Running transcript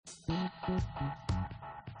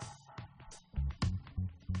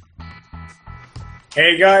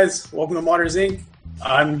Hey guys, welcome to Modders Inc.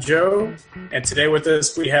 I'm Joe, and today with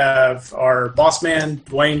us we have our boss man,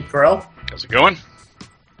 Dwayne Perel. How's it going?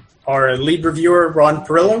 Our lead reviewer, Ron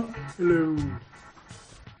Perillo. Hello.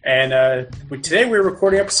 And today we're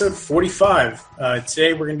recording episode 45.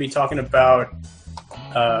 Today we're going to be talking about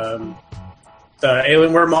the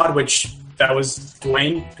Alienware mod, which that was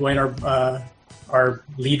Dwayne, our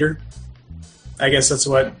leader. I guess that's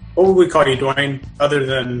what would we call you, Dwayne, other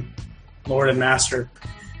than Lord and Master?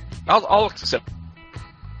 I'll accept.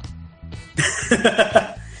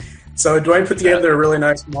 So Dwayne put together a really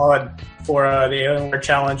nice mod for the Alienware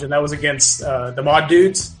Challenge, and that was against the Mod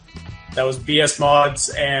Dudes. That was BS Mods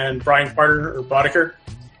and Brian Carter, or Boddicker,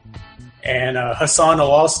 and Hassan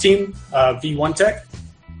Alal's team, V1 Tech.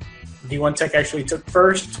 V1 Tech actually took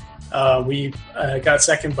first. We got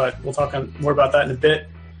second, but we'll talk more about that in a bit.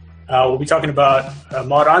 We'll be talking about a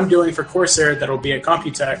mod I'm doing for Corsair that'll be at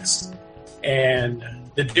Computex, and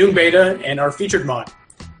the Doom beta, and our featured mod.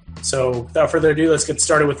 So without further ado, let's get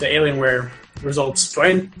started with the Alienware results.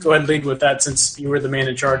 Dwayne, go ahead and lead with that since you were the man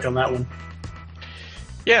in charge on that one.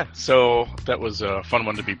 Yeah, so that was a fun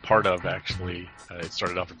one to be part of, actually. It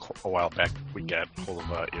started off a while back. We got hold of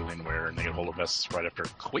Alienware, and they got hold of us right after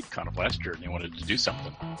QuakeCon of last year, and they wanted to do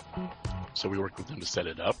something. So we worked with them to set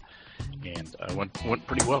it up, and it went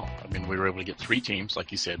pretty well. I mean, we were able to get 3 teams,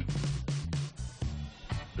 like you said,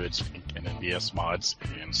 and then BS Mods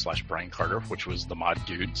and / Brian Carter, which was the Mod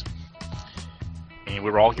Dudes. And we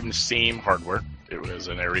were all given the same hardware. It was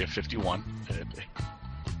an Area 51. It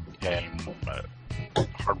had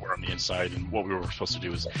hardware on the inside, and what we were supposed to do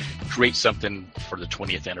was create something for the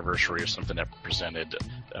 20th anniversary or something that presented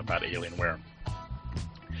about Alienware.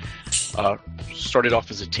 Started off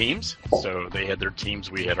as a teams, so they had their teams,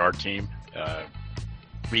 we had our team.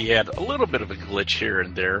 We had a little bit of a glitch here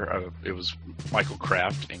and there. It was Michael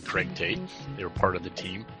Kraft and Craig Tate. They were part of the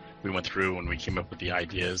team. We went through and we came up with the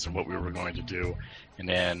ideas and what we were going to do. And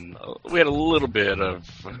then we had a little bit of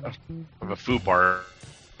a foobar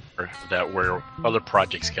that where other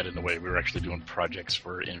projects got in the way. We were actually doing projects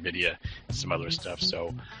for NVIDIA and some other stuff.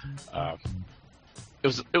 So it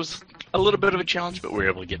was a little bit of a challenge, but we were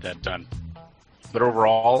able to get that done. But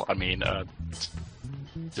overall, I mean,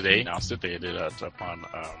 today announced it. They did it up on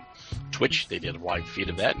Twitch. They did a live feed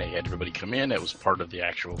of that, and they had everybody come in. It was part of the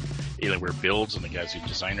actual Alienware builds and the guys who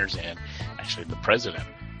designers and actually the president.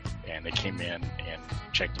 And they came in and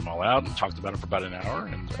checked them all out and talked about it for about an hour.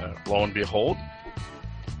 And lo and behold,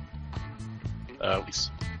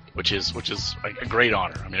 which is a great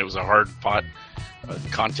honor. I mean, it was a hard fought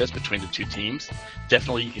contest between the 2 teams.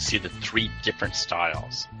 Definitely, you can see the 3 different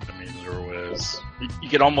styles. I mean, there was you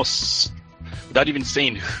could almost, without even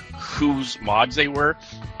saying whose mods they were,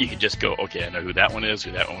 you could just go, okay, I know who that one is,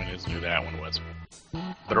 who that one is, and who that one was.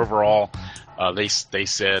 But overall, they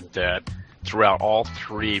said that throughout all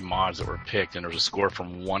 3 mods that were picked, and there was a score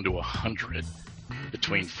from 1 to 100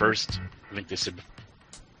 between first, I think they said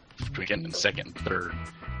between second and third,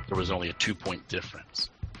 there was only a 2-point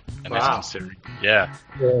difference. And wow. That's considering, yeah.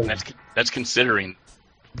 And that's considering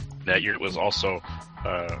that year it was also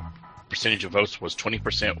percentage of votes was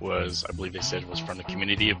 20% was, I believe they said, was from the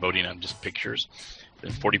community of voting on just pictures,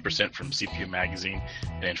 then 40% from CPU Magazine,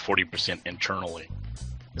 and then 40% internally.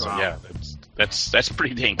 So wow. Yeah, that's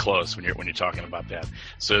pretty dang close when you're talking about that.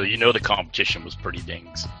 So the competition was pretty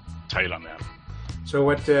dang tight on that. So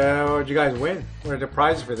what did you guys win? What are the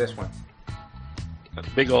prizes for this one? A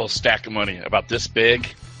big old stack of money, about this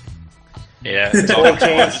big. Yeah,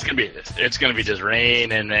 it's gonna be just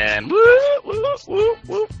raining, man. Woo, woo, woo,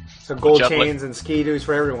 woo. So gold chains and ski-doos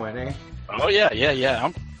for everyone, eh? Oh yeah.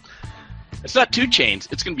 It's not 2 chains.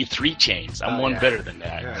 It's gonna be 3 chains. I'm one better than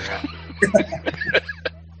that. Yeah.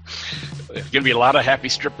 There's gonna be a lot of happy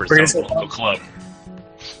strippers in the local club.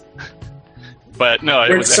 But no, we're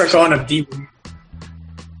gonna start calling them D.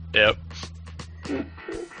 Yep.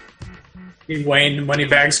 Wayne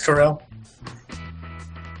Moneybags Carell.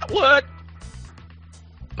 What?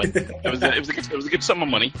 But it was a good sum of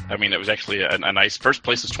money. I mean, it was actually a nice. First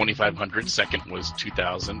place was $2,500. Second was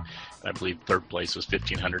 $2,000. And I believe third place was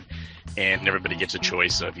 $1,500. And everybody gets a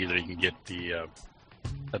choice of either you can get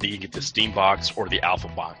the Steam box or the Alpha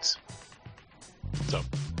box. So.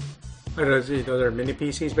 Those are mini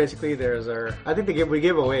PCs basically. I think we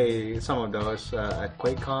give away some of those at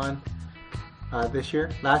QuakeCon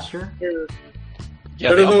last year. Yeah,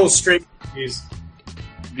 they're little straight PCs.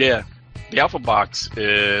 Yeah, the Alpha box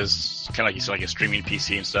is kind of like you said, like a streaming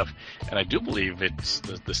PC and stuff. And I do believe it's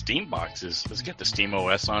the Steam box it's got the Steam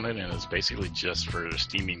OS on it, and it's basically just for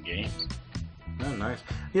streaming games. Oh, nice.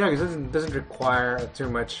 Yeah, because it doesn't require too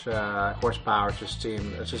much horsepower to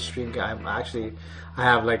stream. It's just stream. I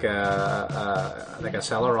have like a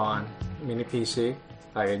Celeron mini PC.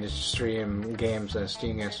 I can just stream games and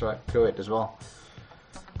Steam games through it as well.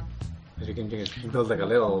 Because you can build like a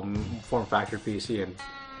little form factor PC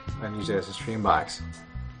and use it as a stream box.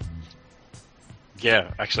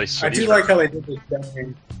 Yeah, actually, so I do like how they did the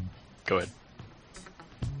judging. Go ahead.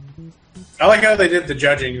 I like how they did the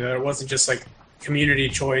judging, that it wasn't just like community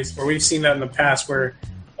choice, where we've seen that in the past where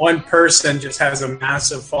one person just has a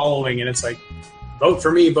massive following and it's like, vote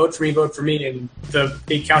for me, vote for me, vote for me, and the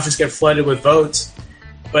accounts just get flooded with votes.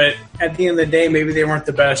 But at the end of the day, maybe they weren't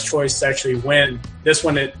the best choice to actually win. This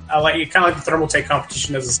one, I like it, kind of like the Thermal Take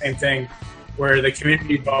competition does the same thing, where the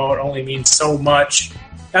community vote only means so much.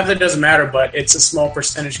 Not that it doesn't matter, but it's a small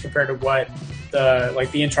percentage compared to what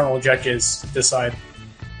the internal judges decide.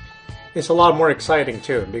 It's a lot more exciting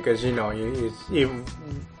too, because because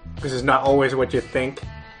it's not always what you think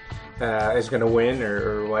is going to win,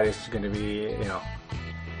 or what is going to be,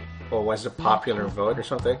 or what's the popular vote or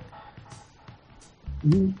something.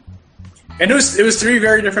 Mm-hmm. And it was three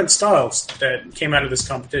very different styles that came out of this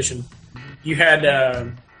competition. You had,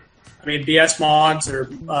 BS mods or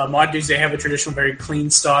mod dudes. They have a traditional, very clean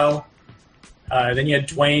style. Then you had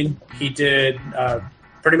Dwayne. He did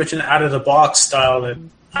pretty much an out of the box style that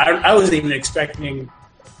I wasn't even expecting.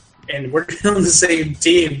 And we're on the same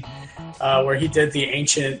team, where he did the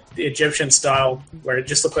Egyptian style, where it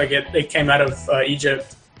just looked like it came out of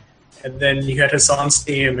Egypt. And then you had Hassan's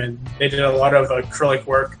team, and they did a lot of acrylic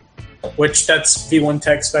work, which that's V1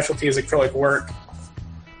 Tech's specialty is acrylic work.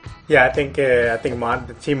 Yeah, I think the Team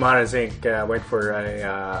Monitors Inc. Went for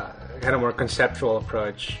a kind of more conceptual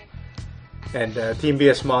approach, and Team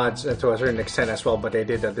BS Mods to a certain extent as well, but they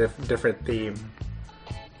did a different theme.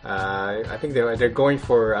 I think they're going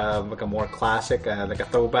for like a more classic, like a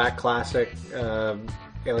throwback classic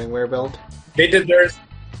Alienware build. They did theirs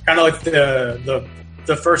kind of like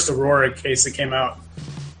the first Aurora case that came out.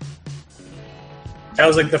 That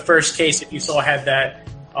was like the first case that you saw had that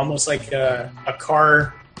almost like a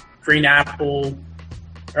car green apple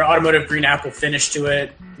or automotive green apple finish to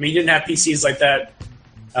it. I mean, you didn't have PCs like that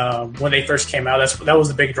when they first came out. That was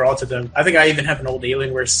the big draw to them. I think I even have an old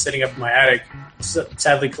Alienware sitting up in my attic,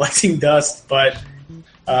 sadly collecting dust. But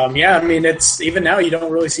it's even now you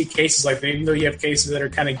don't really see cases like that, even though you have cases that are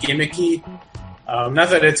kind of gimmicky. Not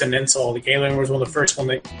that it's an insult. Like Alienware was one of the first one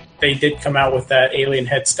that they did come out with that alien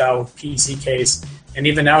head style PC case, and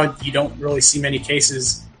even now you don't really see many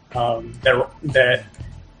cases that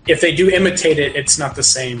if they do imitate it, it's not the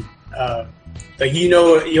same.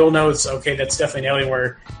 You'll know it's okay. That's definitely an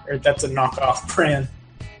Alienware, or that's a knockoff brand.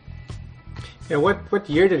 Yeah, what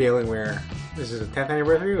year did Alienware? This is a 10th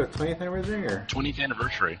anniversary or 20th anniversary or 20th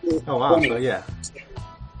anniversary? Oh wow! 20. So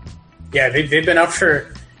yeah, they've been up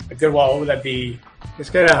for a good while. What would that be? It's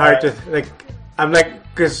kind of hard to like. I'm like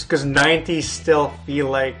because 90s still feel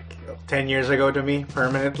like 10 years ago to me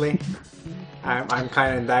permanently. I'm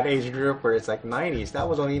kind of in that age group where it's like 90s. That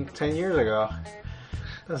was only 10 years ago.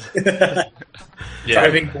 Yeah,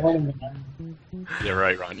 you're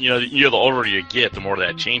right, Ron. The older you get, the more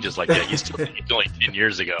that changes like that. You still think it's only 10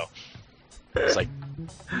 years ago. It's like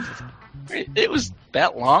it was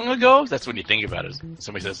that long ago. That's when you think about it.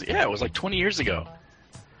 Somebody says, "Yeah, it was like 20 years ago."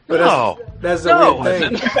 But that's the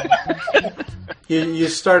weird thing. You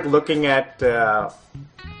start looking at the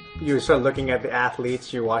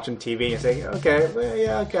athletes you watch on TV and saying, okay,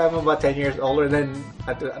 I'm about 10 years older. And then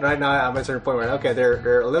right now I'm at a certain point where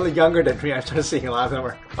they're a little younger than me. I started seeing a lot of them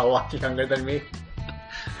are a lot younger than me.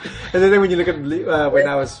 And then when you look at when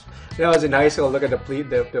I was in high school, look at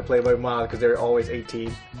the Playboy model because they're always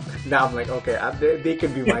 18. Now I'm like, okay, they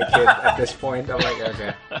could be my kid at this point. I'm like,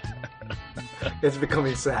 okay. It's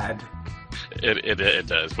becoming sad. It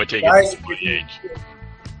does. We're taking this to the age.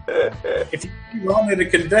 If you see Ron at a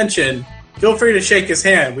convention, feel free to shake his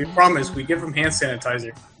hand. We promise we give him hand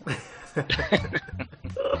sanitizer.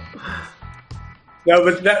 No,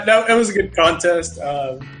 but that was a good contest.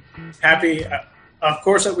 Happy. Of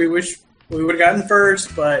course, we wish we would have gotten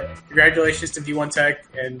first, but congratulations to V1 Tech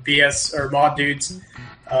and BS or Mod Dudes.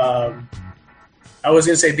 I was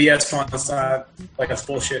going to say BS Mod. That's not like that's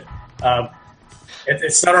bullshit.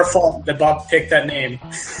 It's not our fault that Bob picked that name.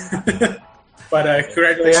 But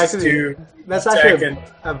congratulations to that's actually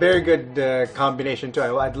a very good combination too.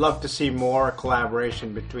 I'd love to see more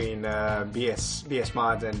collaboration between BS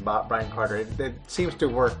Mods and Brian Carter. It seems to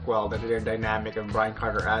work well. That they're dynamic of Brian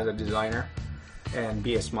Carter as a designer and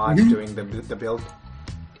BS Mods doing the build.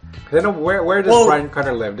 I don't know where does Brian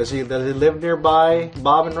Carter live? Does he live nearby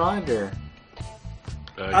Bob and Ron? Or?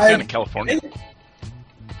 He's down in California.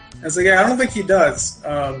 I was like, yeah, I don't think he does.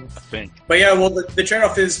 I think. But yeah, well, the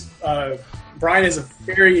trade-off is Brian is a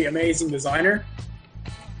very amazing designer,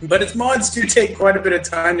 but its mods do take quite a bit of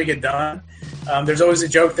time to get done. There's always a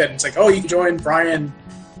joke that it's like, oh, you can join Brian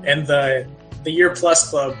and the Year Plus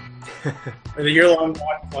Club or the year-long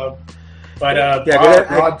mod club. But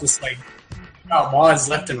Rod just like mods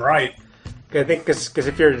left and right. I think because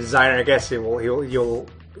if you're a designer, I guess you'll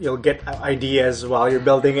get ideas while you're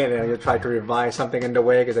building it, and you'll try to revise something in the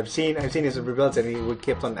way. Because I've seen his rebuilds, and he would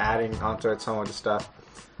keep on adding onto it some of the stuff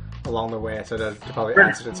along the way, so that probably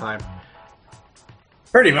adds to the time.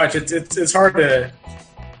 Pretty much, it's hard to.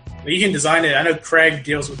 You can design it. I know Craig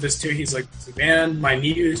deals with this too. He's like, man, my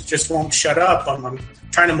muse just won't shut up. I'm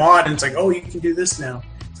trying to mod, and it's like, oh, you can do this now.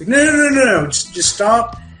 It's like, no, just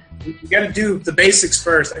stop. You got to do the basics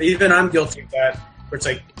first. Even I'm guilty of that, where it's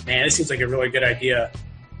like, man, this seems like a really good idea.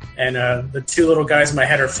 And the two little guys in my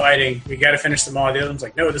head are fighting. We got to finish the mod. The other one's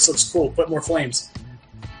like, no, this looks cool. Put more flames.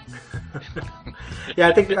 Yeah,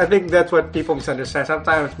 I think that's what people misunderstand.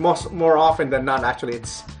 Sometimes, more often than not, actually,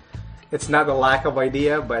 it's not a lack of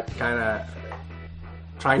idea, but kind of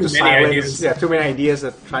trying to silence. Ideas. Yeah, too many ideas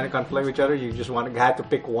that trying to conflict with each other. You just have to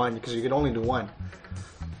pick one because you can only do one.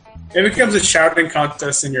 It becomes a shouting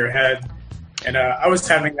contest in your head, and I was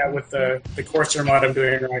having that with the Corsair mod I'm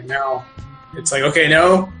doing right now. It's like, okay,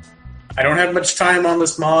 no, I don't have much time on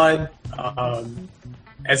this mod.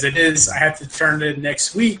 As it is, I have to turn it in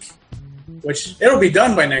next week, which it'll be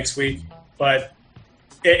done by next week, but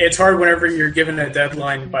it's hard whenever you're given a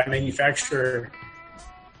deadline by manufacturer.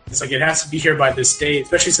 It's like it has to be here by this date,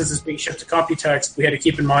 especially since it's being shipped to Computex. We had to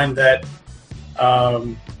keep in mind that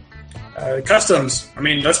customs, I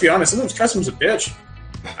mean, let's be honest, sometimes customs a bitch.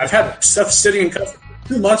 I've had stuff sitting in customs for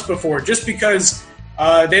 2 months before just because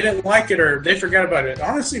they didn't like it or they forgot about it.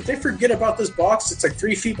 Honestly, if they forget about this box, it's like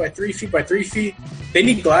 3 feet by 3 feet by 3 feet. They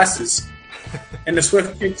need glasses and the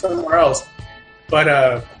Swift kick somewhere else.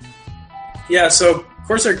 But yeah, so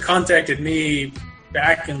Corsair contacted me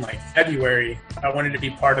back in like February. I wanted to be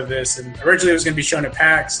part of this, and originally it was going to be shown at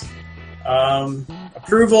PAX.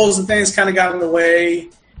 Approvals and things kind of got in the way.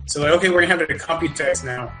 So like, okay, we're going to have it at Computex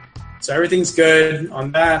now. So everything's good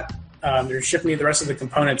on that. They're shipping me the rest of the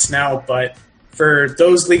components now, but for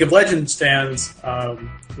those League of Legends fans,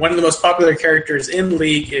 one of the most popular characters in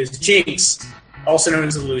League is Jinx, also known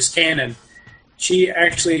as the Loose Cannon. She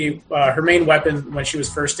actually, her main weapon when she was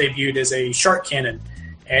first debuted is a shark cannon,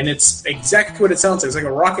 and it's exactly what it sounds like. It's like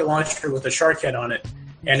a rocket launcher with a shark head on it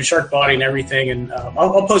and a shark body and everything. And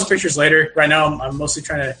I'll post pictures later. Right now, I'm mostly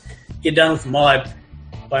trying to get done with the mod,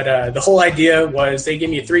 but the whole idea was they gave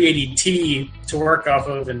me a 380T to work off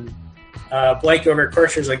of, and Blake over at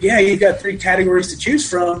Corsair is like, yeah, you've got 3 categories to choose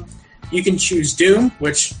from. You can choose Doom,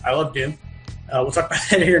 which I love Doom. We'll talk about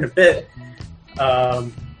that here in a bit.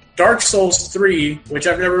 Dark Souls 3, which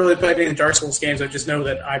I've never really played any Dark Souls games. I just know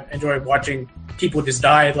that I enjoy watching people just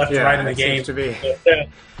die left and right in the game. To be.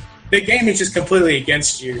 The game is just completely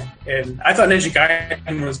against you. And I thought Ninja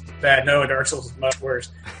Gaiden was bad. No, Dark Souls is much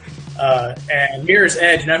worse. And Mirror's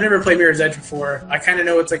Edge, and I've never played Mirror's Edge before. I kind of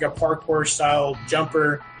know it's like a parkour-style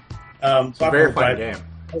jumper. It's a very fun game.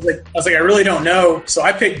 I was like, I really don't know. So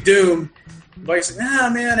I picked Doom. Blake's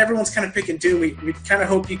like, man, everyone's kind of picking Doom. We kind of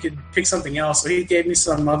hope you could pick something else. So he gave me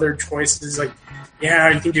some other choices. Like, yeah,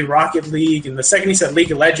 you can do Rocket League. And the second he said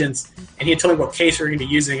League of Legends, and he told me what case we were going to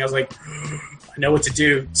be using, I was like, I know what to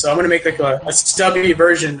do. So I'm going to make like a stubby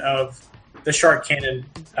version of the Shark Cannon.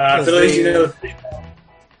 For those of you know,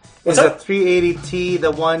 is the 380T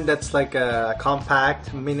the one that's like a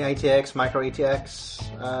compact mini ITX, micro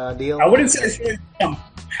ATX deal? I wouldn't say it's really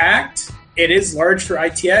compact. It is large for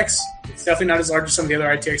ITX. It's definitely not as large as some of the other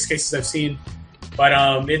ITX cases I've seen, but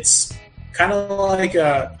it's kind of like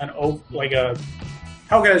how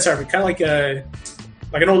can I describe it? Kind of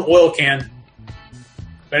like an old oil can,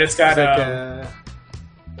 but it's got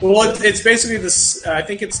it's basically this. I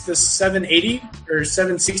think it's the 780 or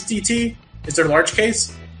 760T is their large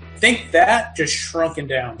case. I think that just shrunken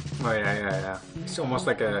down. Oh yeah. It's almost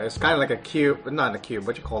like it's kind of like a cube, but not a cube.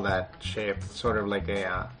 What you call that shape? It's sort of like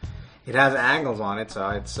a. It has angles on it, so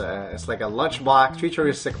it's like a lunchbox,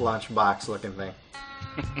 futuristic lunchbox looking thing.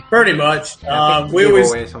 Pretty much. We always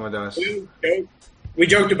away some of those. We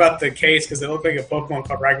joked about the case because it looked like a Pokemon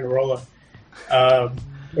called Ragnarola.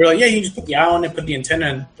 We were like, yeah, you can just put the eye on it, put the antenna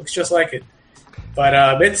in. Looks just like it.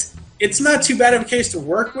 But it's not too bad of a case to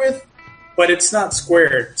work with, but it's not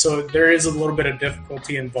squared, so there is a little bit of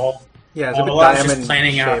difficulty involved. Yeah, it's a lot of just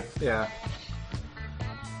planning shape. out. Yeah.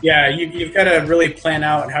 Yeah, you've got to really plan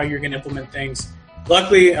out how you're going to implement things.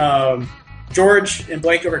 Luckily, George and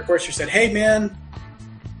Blake over at Corsair said, hey, man,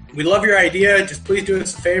 we love your idea. Just please do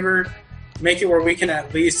us a favor. Make it where we can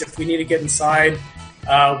at least, if we need to get inside,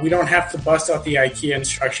 we don't have to bust out the IKEA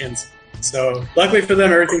instructions. So luckily for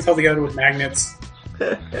them, everything's held together with magnets.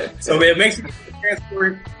 So it makes it easy to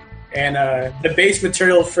transport. And the base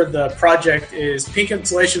material for the project is pink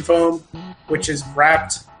insulation foam, which is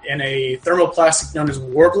wrapped in a thermoplastic known as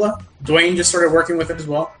Worbla. Dwayne just started working with it as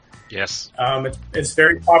well. Yes. It's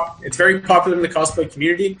very popular in the cosplay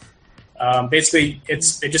community. Basically, it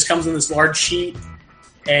just comes in this large sheet,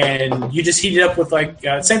 and you just heat it up with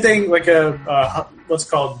same thing like a what's it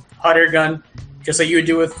called, hot air gun, just like you would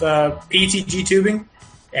do with PETG tubing,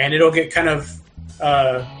 and it'll get kind of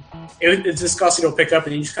it's viscosity will pick up,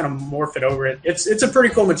 and you just kind of morph it over it. It's a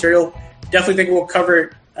pretty cool material. Definitely think we'll cover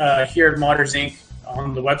it here at Modders Inc.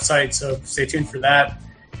 on the website, so stay tuned for that.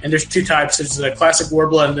 And there's two types. There's the classic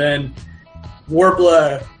Worbla and then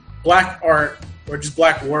Worbla Black Art, or just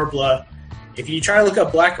Black Worbla. If you try to look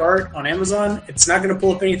up Black Art on Amazon, it's not going to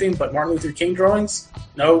pull up anything but Martin Luther King drawings.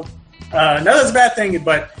 No, that's a bad thing,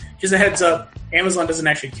 but just a heads up, Amazon doesn't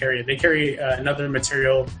actually carry it. They carry another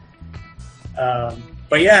material.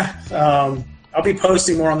 But yeah, I'll be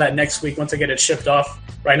posting more on that next week once I get it shipped off.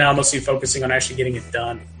 Right now, I'm mostly focusing on actually getting it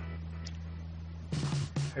done.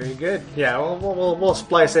 Very good. Yeah, we'll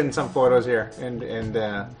splice in some photos here and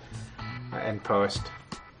post.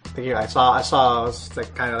 I saw it's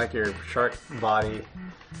like kind of like your shark body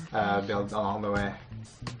build along the way.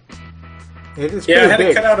 It's I had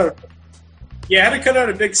big. to cut out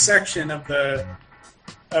a big section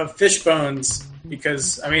of fish bones,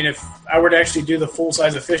 because I mean, if I were to actually do the full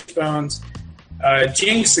size of fish bones,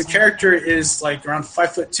 Jinx, the character, is like around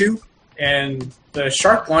 5'2", and the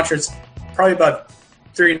shark launcher is probably about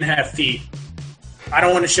 3.5 feet. I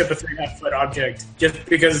don't want to ship a 3.5 foot object just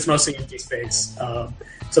because it's mostly empty space.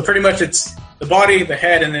 So pretty much it's the body, the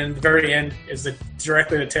head, and then the very end is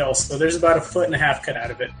directly the tail. So there's about 1.5 foot cut out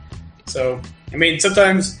of it. So I mean,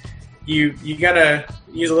 sometimes you gotta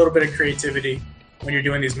use a little bit of creativity when you're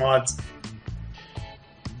doing these mods.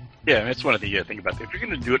 Yeah, and that's one of the think about. If you're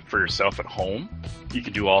going to do it for yourself at home, you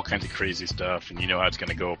can do all kinds of crazy stuff, and you know how it's going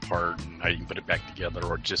to go apart and how you can put it back together,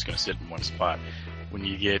 or it's just going to sit in one spot. When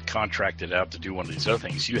you get contracted out to do one of these other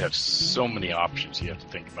things, you have so many options you have to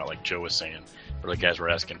think about, like Joe was saying, or the guys were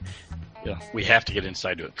asking. You know, we have to get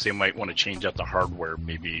inside to it because they might want to change out the hardware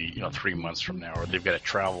maybe 3 months from now, or they've got to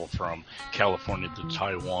travel from California to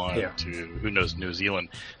Taiwan to who knows, New Zealand.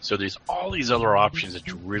 So there's all these other options that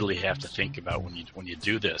you really have to think about when you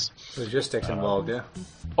do this. Logistics involved, yeah.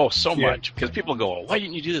 Oh, so much, because people go, oh, why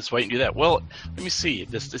didn't you do this? Why didn't you do that? Well, let me see.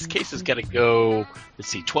 This case has got to go. Let's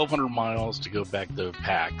see, 1,200 miles to go back to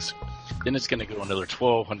PAX. Then it's going to go another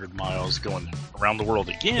 1,200 miles going around the world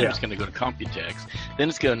again. Yeah. It's going to go to Computex. Then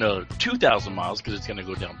it's going to another 2,000 miles because it's going to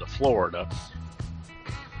go down to Florida.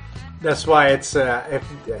 That's why it's. I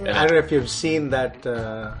don't know if you've seen that.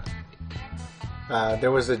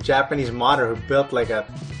 There was a Japanese modder who built like a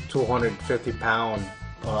 250-pound.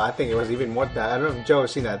 Or I think it was even more than that. I don't know if Joe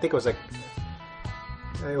has seen that. I think it was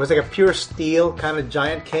like a pure steel kind of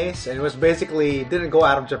giant case, and it was basically didn't go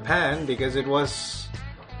out of Japan because it was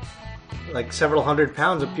like several hundred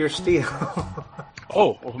pounds of pure steel.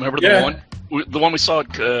 Oh, remember the one we saw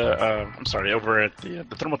at, over at the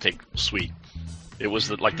Thermaltake suite. It was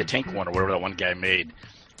the tank one or whatever that one guy made.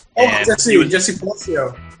 Oh, Jesse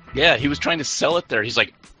Palacio. Yeah, he was trying to sell it there. He's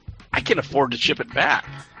like, I can afford to ship it back.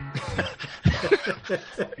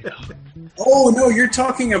 Oh, no, you're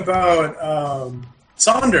talking about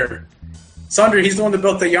Sonder. Sonder, he's the one that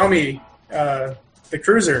built the Yami, the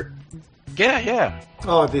cruiser. Yeah.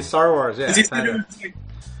 Oh, the Star Wars, yeah.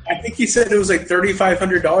 I think he said it was like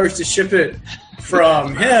 $3,500 to ship it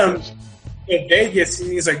from him in Vegas,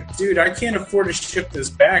 and he's like, dude, I can't afford to ship this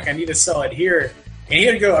back. I need to sell it here. And he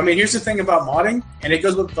had to go, I mean, here's the thing about modding, and it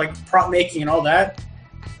goes with like prop making and all that.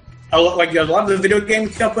 Like a lot of the video game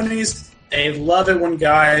companies, they love it when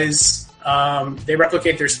guys, they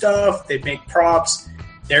replicate their stuff, they make props,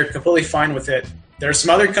 they're completely fine with it. There are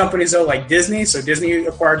some other companies, though, like Disney. So Disney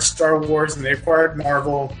acquired Star Wars, and they acquired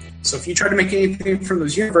Marvel. So if you try to make anything from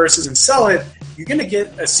those universes and sell it, you're going to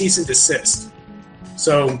get a cease and desist.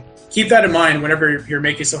 So keep that in mind whenever you're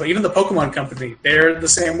making stuff. Even the Pokemon company, they're the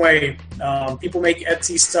same way. People make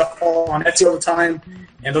Etsy stuff on Etsy all the time,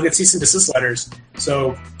 and they'll get cease and desist letters.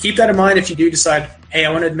 So keep that in mind if you do decide, hey,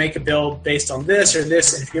 I want to make a build based on this or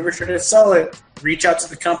this. And if you ever try to sell it, reach out to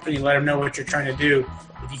the company, let them know what you're trying to do.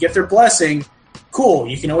 If you get their blessing, cool,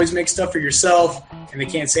 you can always make stuff for yourself, and they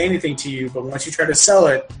can't say anything to you, but once you try to sell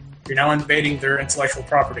it, you're now invading their intellectual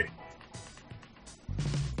property.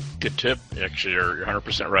 Good tip. Actually, you're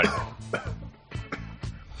 100% right.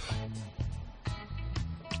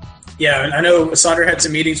 Yeah, and I know Sandra had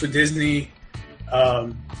some meetings with Disney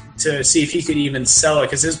to see if he could even sell it,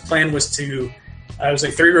 because his plan was to, it was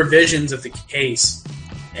like 3 revisions of the case,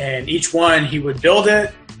 and each one he would build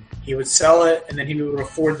it, he would sell it, and then he would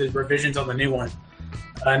afford the revisions on the new one.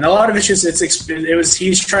 And a lot of it's just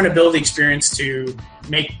he's trying to build the experience to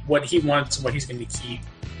make what he wants and what he's going to keep.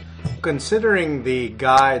 Considering the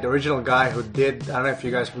original guy who did, I don't know if you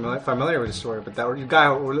guys are familiar with the story, but that guy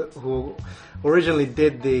who originally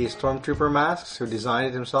did the Stormtrooper masks, who designed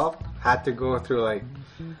it himself, had to go through like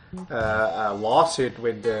a lawsuit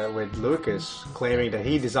with Lucas, claiming that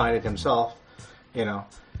he designed it himself, and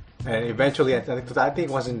eventually I think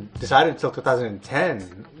it wasn't decided until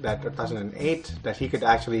 2010, 2008, that he could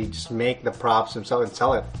actually just make the props himself and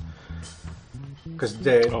sell it. Because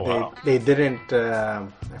they didn't.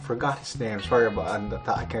 I forgot his name. Sorry about.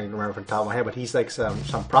 I can't even remember from the top of my head. But he's like some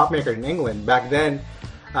prop maker in England back then.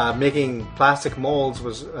 Making plastic molds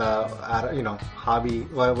was hobby.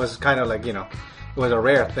 Well, it was kind of like it was a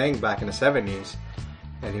rare thing back in the 70s.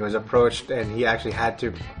 And he was approached, and he actually had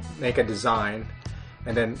to make a design,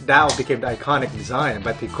 and then that became the iconic design.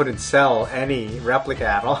 But he couldn't sell any replica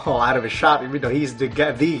at all out of his shop, even though he's the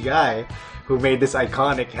guy who made this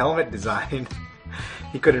iconic helmet design.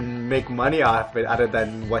 He couldn't make money off it other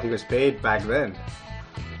than what he was paid back then.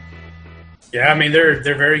 Yeah, I mean they're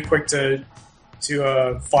very quick to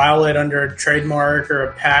file it under a trademark or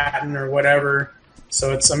a patent or whatever.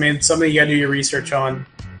 So it's something you got to do your research on.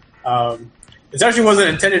 It actually wasn't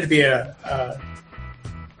intended to be a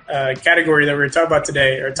category that we're talking about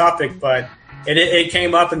today or a topic, but it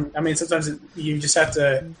came up, and I mean sometimes you just have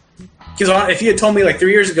to. Because if you had told me like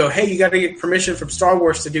 3 years ago, hey, you got to get permission from Star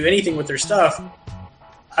Wars to do anything with their stuff,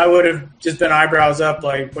 I would have just been eyebrows up,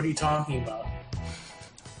 like, what are you talking about?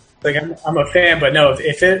 Like, I'm a fan, but no,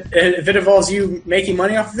 if it involves you making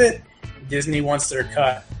money off of it, Disney wants their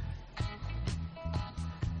cut.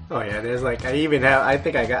 Oh yeah, there's like I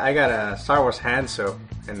think I got a Star Wars hand soap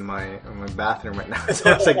in my bathroom right now.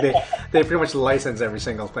 So it's like they pretty much license every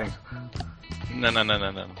single thing. No. I don't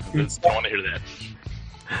want to hear that.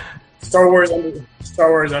 Star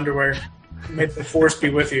Wars underwear. May the Force be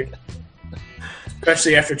with you.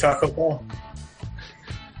 Especially after Taco Bell.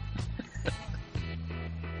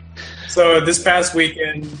 So this past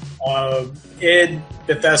weekend, id,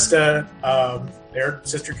 Bethesda, their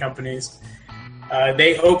sister companies,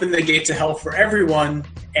 they opened the gates of hell for everyone,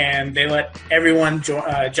 and they let everyone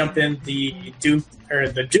jump in the Doom.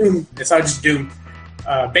 It's not just Doom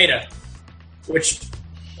beta, which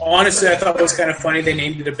honestly I thought was kind of funny. They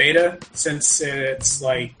named it a beta since it's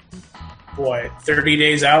like 30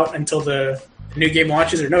 days out until the new game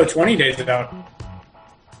launches, or no, 20 days out.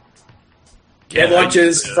 Yeah, it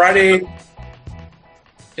launches Friday.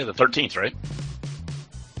 Yeah, the 13th, right?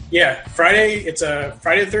 Yeah, Friday. It's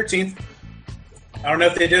Friday the 13th. I don't know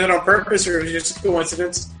if they did it on purpose or it was just a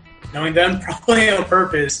coincidence. Knowing them, probably on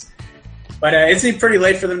purpose. But it seemed pretty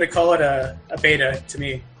late for them to call it a beta to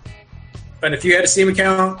me. But if you had a Steam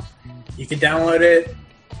account, you could download it,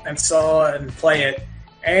 install it, and play it.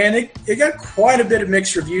 And it got quite a bit of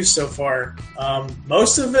mixed reviews so far.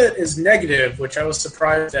 Most of it is negative, which I was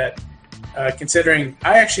surprised at, considering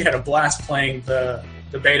I actually had a blast playing the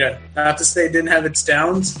beta. Not to say it didn't have its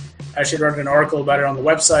downs. I actually wrote an article about it on the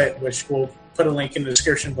website, which we'll put a link in the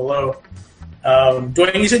description below.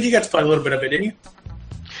 Dwayne, you said you got to play a little bit of it, didn't you?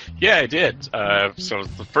 Yeah, I did. So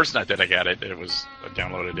the first night that I got it, I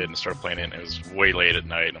downloaded it and started playing it, and it was way late at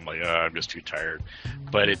night, and I'm like, I'm just too tired.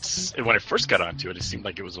 But when I first got onto it, it seemed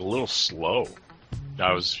like it was a little slow.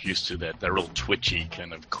 I was used to that real twitchy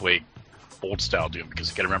kind of Quake old-style Doom, because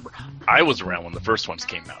you got to remember, I was around when the first ones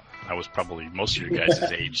came out. I was probably most of your guys'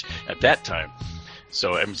 age at that time.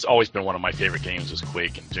 So it's always been one of my favorite games is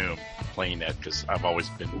Quake and Doom, playing that, because I've always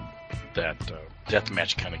been that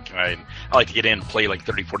deathmatch kind of guy. And I like to get in, play like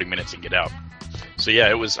 30, 40 minutes and get out. So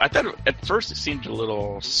yeah, I thought at first it seemed a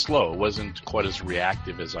little slow. It wasn't quite as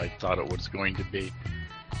reactive as I thought it was going to be.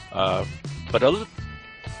 But other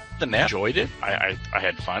than that, I enjoyed it. I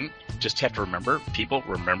had fun. Just have to remember,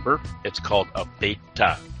 it's called a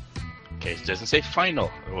beta. Okay, it doesn't say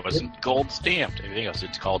final. It wasn't gold stamped. Anything else?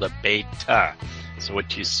 It's called a beta. So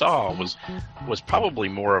what you saw was probably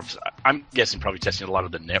more of, I'm guessing, probably testing a lot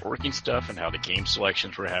of the networking stuff and how the game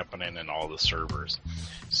selections were happening and all the servers.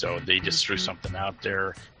 So they just threw something out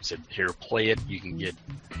there, said, here, play it. You can get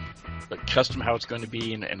the custom how it's going to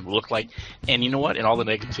be and look like. And you know what? And all the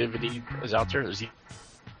negativity is out there. There's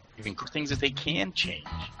even things that they can change.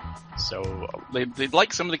 So they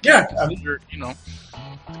like some of the characters that are,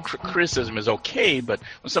 criticism is okay, but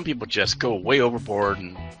when some people just go way overboard,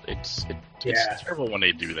 and it's terrible when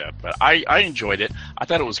they do that. But I enjoyed it. I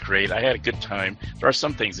thought it was great. I had a good time. There are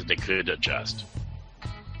some things that they could adjust.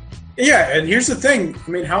 Yeah, and here's the thing. I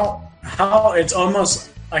mean, how it's almost,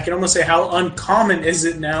 I can almost say, how uncommon is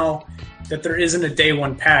it now that there isn't a day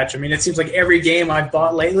one patch? I mean, it seems like every game I've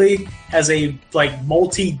bought lately has a like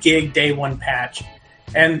multi-gig day one patch.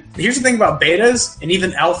 And here's the thing about betas and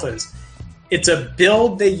even alphas. It's a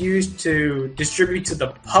build they use to distribute to the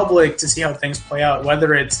public to see how things play out,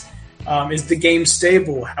 whether it's is the game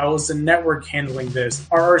stable? How is the network handling this?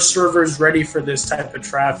 Are our servers ready for this type of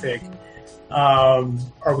traffic?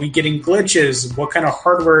 Are we getting glitches? What kind of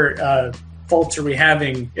hardware faults are we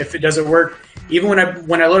having? If it doesn't work, even when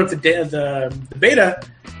I loaded up the beta,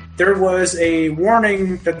 there was a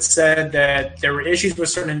warning that said that there were issues with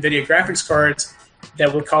certain NVIDIA graphics cards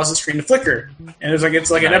that would cause the screen to flicker, and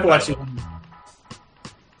it's like an epilepsy.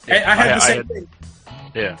 I had the same thing.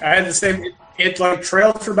 Yeah, I had the same. It like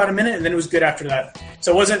trailed for about a minute, and then it was good after that.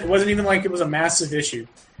 So it wasn't even like it was a massive issue.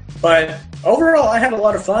 But overall, I had a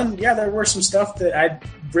lot of fun. Yeah, there were some stuff that I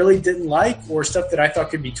really didn't like, or stuff that I thought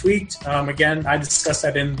could be tweaked. Again, I discussed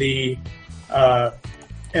that in the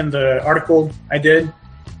article I did.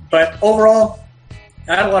 But overall,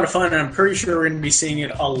 I had a lot of fun, and I'm pretty sure we're going to be seeing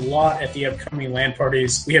it a lot at the upcoming LAN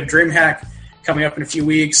parties. We have DreamHack coming up in a few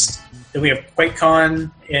weeks. Then we have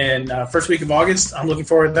QuakeCon in first week of August. I'm looking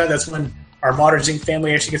forward to that. That's when our Modern Zinc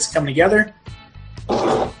family actually gets to come together.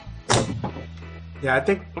 Yeah, I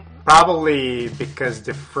think probably because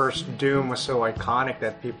the first Doom was so iconic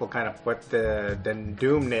that people kind of put the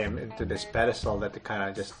Doom name into this pedestal, that they kind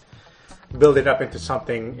of just build it up into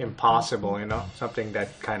something impossible, something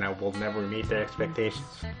that kind of will never meet their expectations.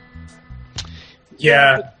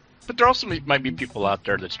 Yeah. But there also might be people out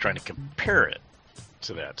there that's trying to compare it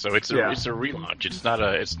to that. So it's a relaunch.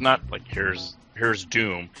 It's not like here's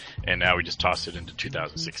Doom and now we just toss it into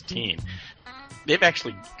 2016. They've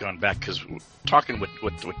actually gone back, because talking with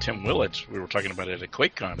Tim Willits, we were talking about it at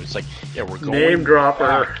QuakeCon. It's like, yeah, we're going name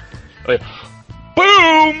dropper. Like,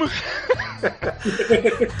 boom!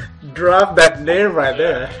 Drop that name right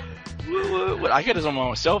there. I got it on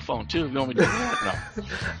my cell phone too. You want me to do that? No.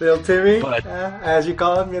 Little Timmy, but, as you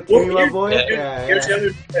call him, your Timmy, my boy. Here's the other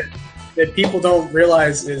thing that people don't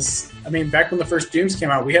realize is, I mean, back when the first Dooms came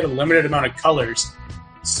out, we had a limited amount of colors.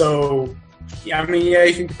 So, yeah, I mean, yeah,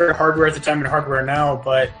 you can compare hardware at the time and hardware now,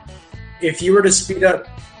 but if you were to speed up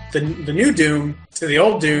the new Doom to the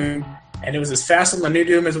old Doom, and it was as fast on the new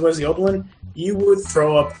Doom as it was the old one, you would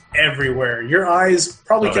throw up everywhere. Your eyes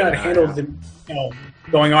probably cannot handle the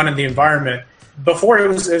going on in the environment. Before it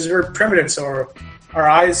was very primitive, so our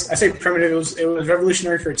eyes, I say primitive, it was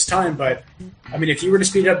revolutionary for its time, but I mean, if you were to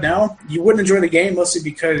speed it up now, you wouldn't enjoy the game, mostly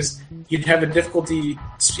because you'd have a difficulty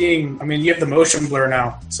seeing. I mean, you have the motion blur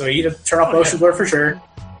now, so you'd have to turn off motion blur for sure.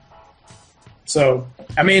 So,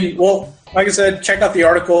 I mean, well, like I said, check out the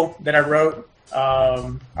article that I wrote.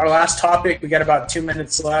 Our last topic, we got about 2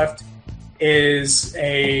 minutes left, it's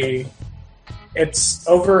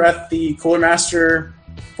over at the Cooler Master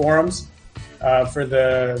forums for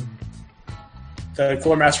the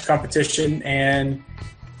Cooler Master competition, and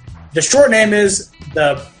the short name is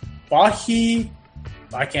the Bahi.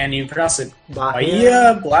 I can't even pronounce it.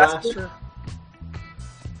 Bahia Blaster.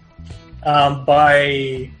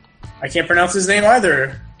 I can't pronounce his name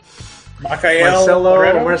either.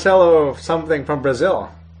 Marcelo something from Brazil,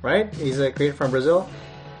 right? He's a creator from Brazil.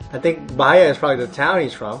 I think Bahia is probably the town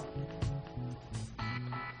he's from.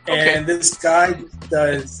 And this guy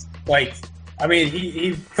does, like, I mean,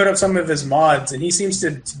 he put up some of his mods, and he seems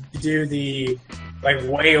to do the, like,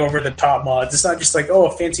 way over the top mods. It's not just like, oh,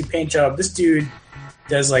 a fancy paint job. This dude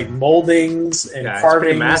does, like, moldings and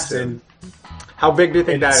carvings. And how big do you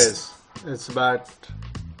think that is? It's about,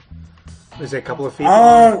 is it a couple of feet?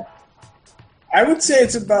 I would say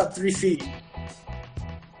it's about 3 feet.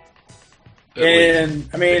 And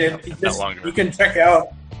I mean, you can check out.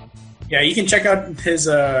 Yeah, you can check out his.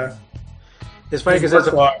 It's funny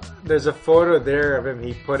because there's a photo there of him.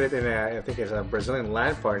 He put it in I think it's a Brazilian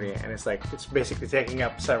LAN party, and it's basically taking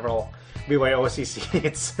up several BYOC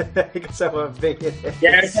seats because of how big it is.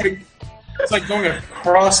 Yeah, it's like going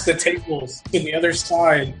across the tables to the other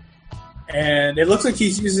side, and it looks like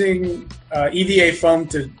he's using EVA foam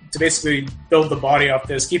to basically build the body off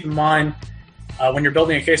this. Keep in mind, when you're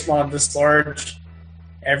building a case mod this large,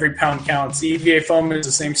 every pound counts. EVA foam is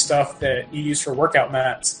the same stuff that you use for workout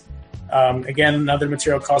mats. Again, another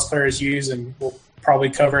material cosplayers use, and we'll probably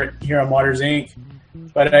cover it here on Modders Inc.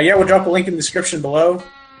 But yeah, we'll drop a link in the description below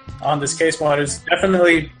on this case mod. It's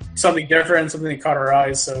definitely something different, something that caught our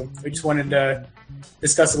eyes. So we just wanted to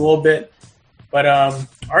discuss it a little bit. But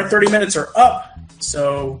our 30 minutes are up.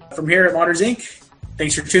 So from here at Modders Inc.,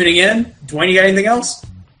 thanks for tuning in. Dwayne, you got anything else?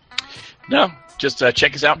 No, just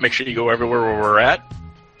check us out. Make sure you go everywhere where we're at.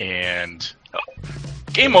 And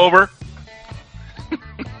game over.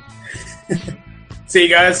 See you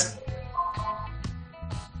guys.